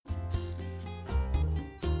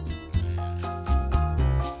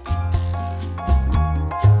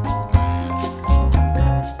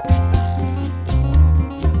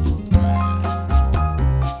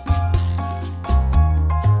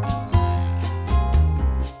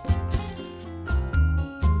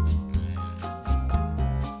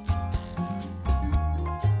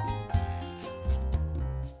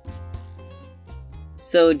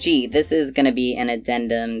So, G, this is going to be an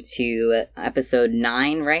addendum to episode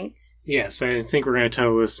 9, right? Yes, I think we're going to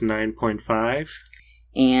title this 9.5.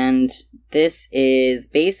 And this is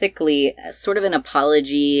basically sort of an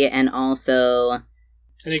apology and also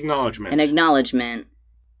An acknowledgement.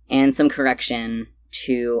 And some correction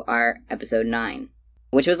to our episode 9,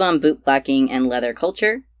 which was on bootblacking and leather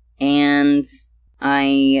culture. And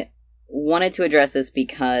I wanted to address this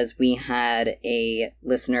because we had a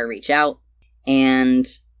listener reach out, and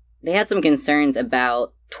they had some concerns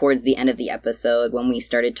about towards the end of the episode when we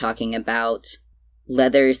started talking about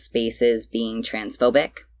leather spaces being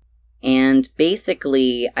transphobic. And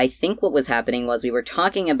basically, I think what was happening was we were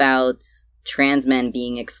talking about trans men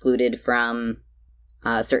being excluded from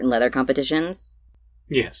certain leather competitions.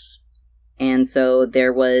 Yes. And so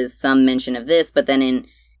there was some mention of this, but then in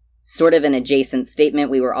sort of an adjacent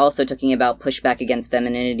statement, we were also talking about pushback against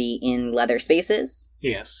femininity in leather spaces.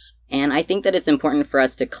 Yes. And I think that it's important for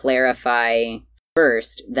us to clarify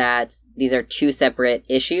first that these are two separate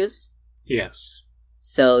issues. Yes.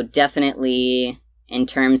 So definitely in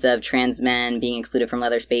terms of trans men being excluded from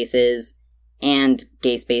leather spaces and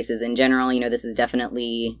gay spaces in general, this is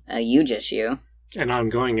definitely a huge issue. An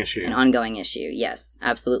ongoing issue. An ongoing issue, yes,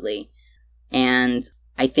 absolutely. And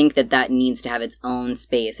I think that needs to have its own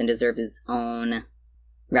space and deserves its own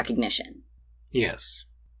recognition. Yes.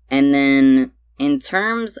 And then in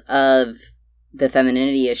terms of the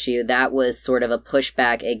femininity issue, that was sort of a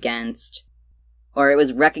pushback against, or it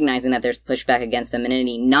was recognizing that there's pushback against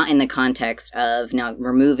femininity, not in the context of now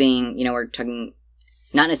removing, we're talking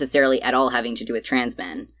not necessarily at all having to do with trans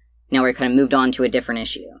men. Now we're kind of moved on to a different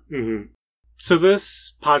issue. Mm-hmm. So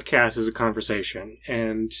this podcast is a conversation,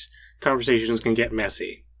 and conversations can get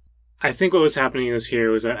messy. I think what was happening here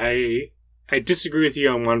was that I disagree with you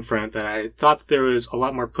on one front, that I thought that there was a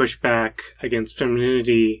lot more pushback against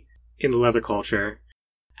femininity in the leather culture,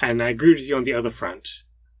 and I agreed with you on the other front.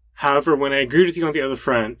 However, when I agreed with you on the other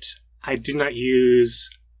front, I did not use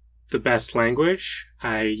the best language.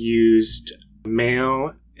 I used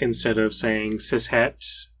male instead of saying cishet.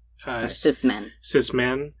 Cis men. Cis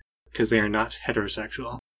men, because they are not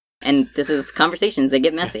heterosexual. And this is conversations, they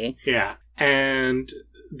get messy. Yeah. And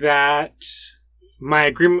that my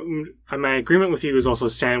agreement with you is also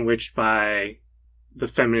sandwiched by the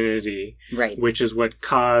femininity. Right. Which is what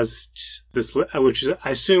caused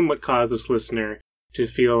I assume what caused this listener to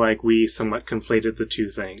feel like we somewhat conflated the two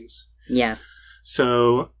things. Yes.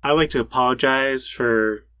 So I'd like to apologize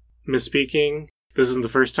for misspeaking. This isn't the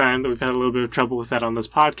first time that we've had a little bit of trouble with that on this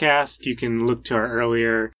podcast. You can look to our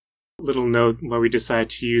earlier little note where we decided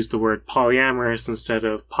to use the word polyamorous instead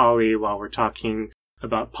of poly while we're talking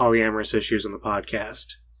about polyamorous issues in the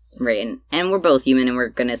podcast. Right. And we're both human and we're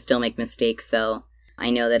going to still make mistakes, so I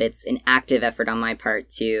know that it's an active effort on my part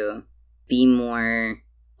to be more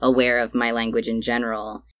aware of my language in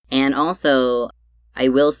general. And also, I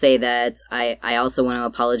will say that I also want to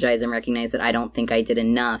apologize and recognize that I don't think I did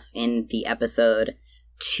enough in the episode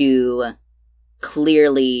to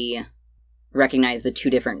clearly recognize the two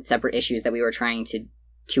different separate issues that we were trying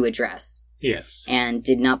to address. Yes. And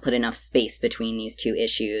did not put enough space between these two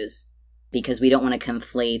issues because we don't want to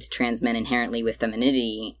conflate trans men inherently with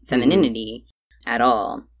femininity at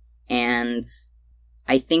all. And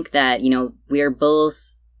I think that, we are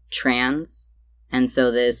both trans, and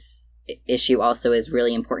so this issue also is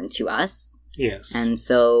really important to us. Yes. And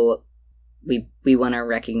so we want to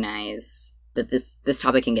recognize that this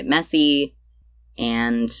topic can get messy,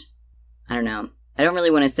 and I don't know. I don't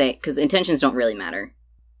really want to say, because intentions don't really matter.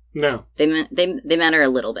 No. They matter a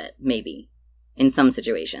little bit, maybe, in some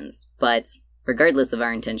situations. But regardless of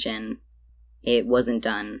our intention, it wasn't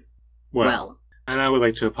done well. And I would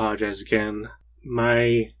like to apologize again.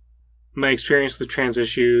 My experience with trans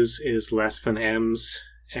issues is less than M's,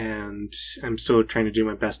 and I'm still trying to do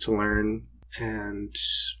my best to learn, and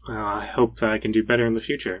I hope that I can do better in the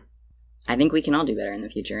future. I think we can all do better in the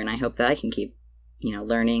future, and I hope that I can keep,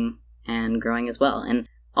 learning and growing as well. And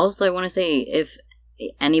also, I want to say, if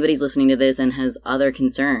anybody's listening to this and has other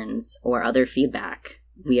concerns or other feedback,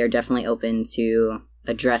 we are definitely open to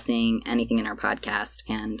addressing anything in our podcast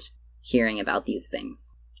and hearing about these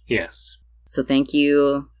things. Yes. So thank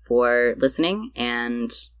you for listening,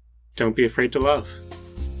 and don't be afraid to love.